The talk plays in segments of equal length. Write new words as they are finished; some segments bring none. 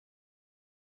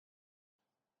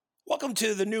Welcome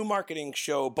to the New Marketing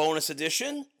Show bonus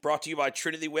edition, brought to you by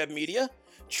Trinity Web Media,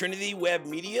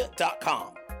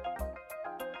 trinitywebmedia.com.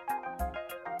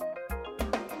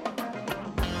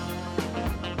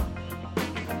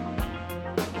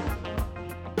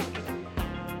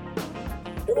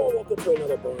 Everyone, welcome to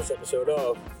another bonus episode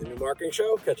of the New Marketing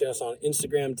Show. Catching us on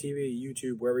Instagram, TV,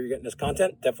 YouTube, wherever you're getting this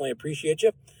content. Definitely appreciate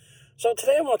you. So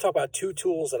today I want to talk about two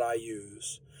tools that I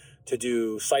use to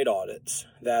do site audits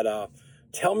that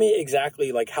tell me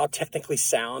exactly like how technically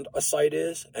sound a site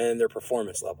is and their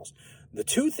performance levels. The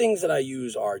two things that I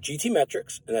use are GT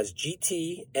Metrics, and that's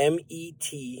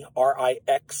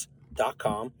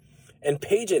GTMetrix.com, and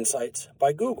Page Insights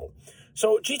by Google.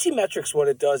 So GT Metrics, what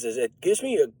it does is it gives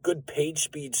me a good page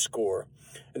speed score,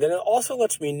 and then it also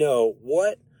lets me know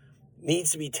what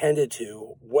needs to be tended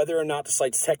to, whether or not the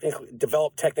site's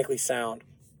technically sound,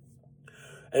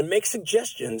 and it makes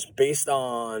suggestions based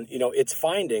on, its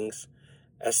findings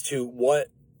as to what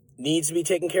needs to be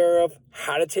taken care of,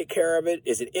 how to take care of it.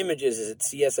 Is it images? Is it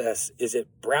CSS? Is it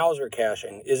browser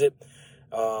caching? Is it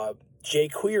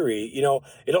jQuery? It'll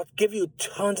give you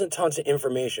tons and tons of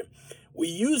information. We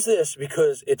use this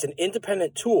because it's an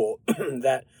independent tool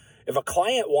that if a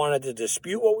client wanted to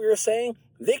dispute what we were saying,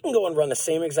 they can go and run the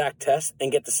same exact test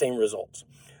and get the same results.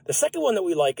 The second one that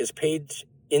we like is Page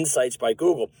Insights by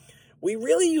Google. We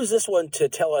really use this one to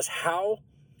tell us how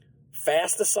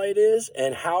fast the site is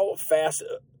and how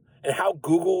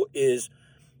Google is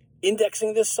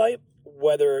indexing this site,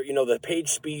 whether, the page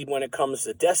speed when it comes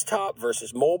to desktop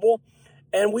versus mobile.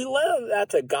 And we let that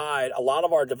to guide a lot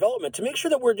of our development to make sure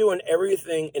that we're doing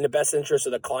everything in the best interest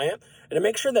of the client and to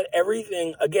make sure that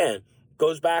everything, again,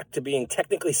 goes back to being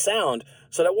technically sound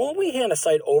so that when we hand a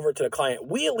site over to the client,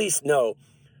 we at least know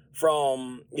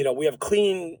from, we have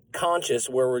clean conscience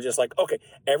where we're just like, okay,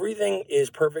 everything is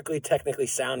perfectly technically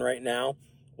sound right now.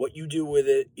 What you do with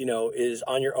it, is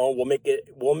on your own. We'll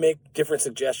make different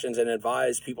suggestions and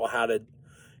advise people how to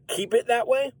keep it that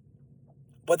way.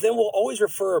 But then we'll always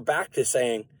refer back to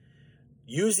saying,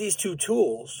 use these two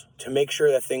tools to make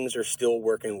sure that things are still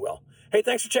working well. Hey,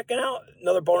 thanks for checking out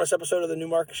another bonus episode of the New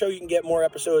Marketing Show. You can get more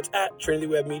episodes at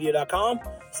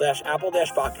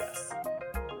trinitywebmedia.com/Apple-podcasts.